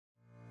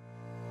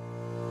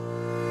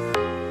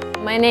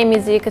My name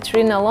is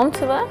Jekaterina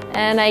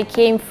and I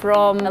came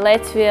from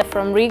Latvia,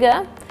 from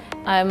Riga.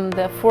 I'm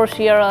the fourth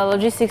year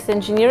logistics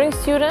engineering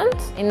student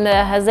in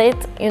the Hazet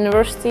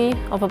University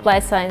of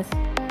Applied Science.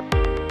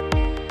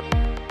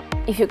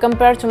 If you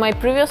compare to my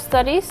previous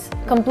studies,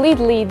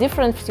 completely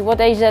different what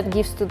HZ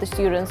gives to the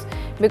students.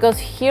 Because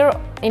here,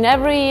 in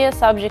every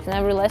subject, in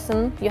every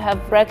lesson, you have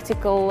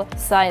practical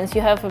science, you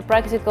have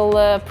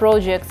practical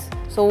projects.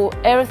 So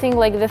everything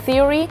like the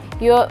theory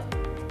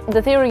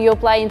you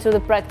apply into the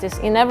practice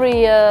in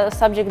every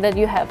subject that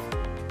you have.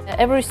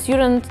 Every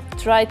student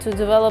try to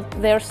develop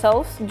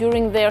themselves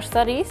during their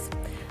studies.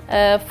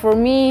 For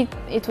me,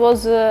 it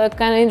was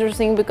kind of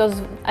interesting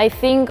because I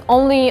think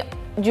only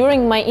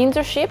during my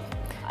internship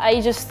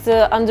I just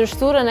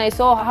understood and I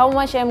saw how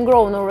much I'm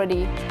grown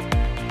already.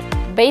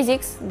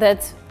 Basics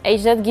that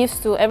HZ gives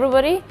to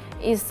everybody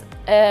is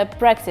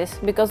practice,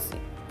 because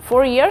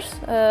 4 years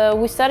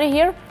we study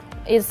here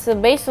is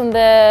based on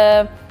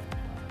the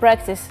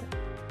practice.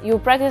 You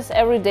practice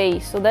every day,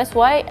 so that's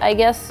why I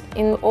guess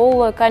in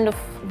all kind of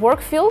work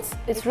fields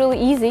it's really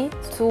easy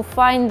to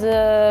find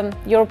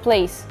your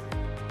place.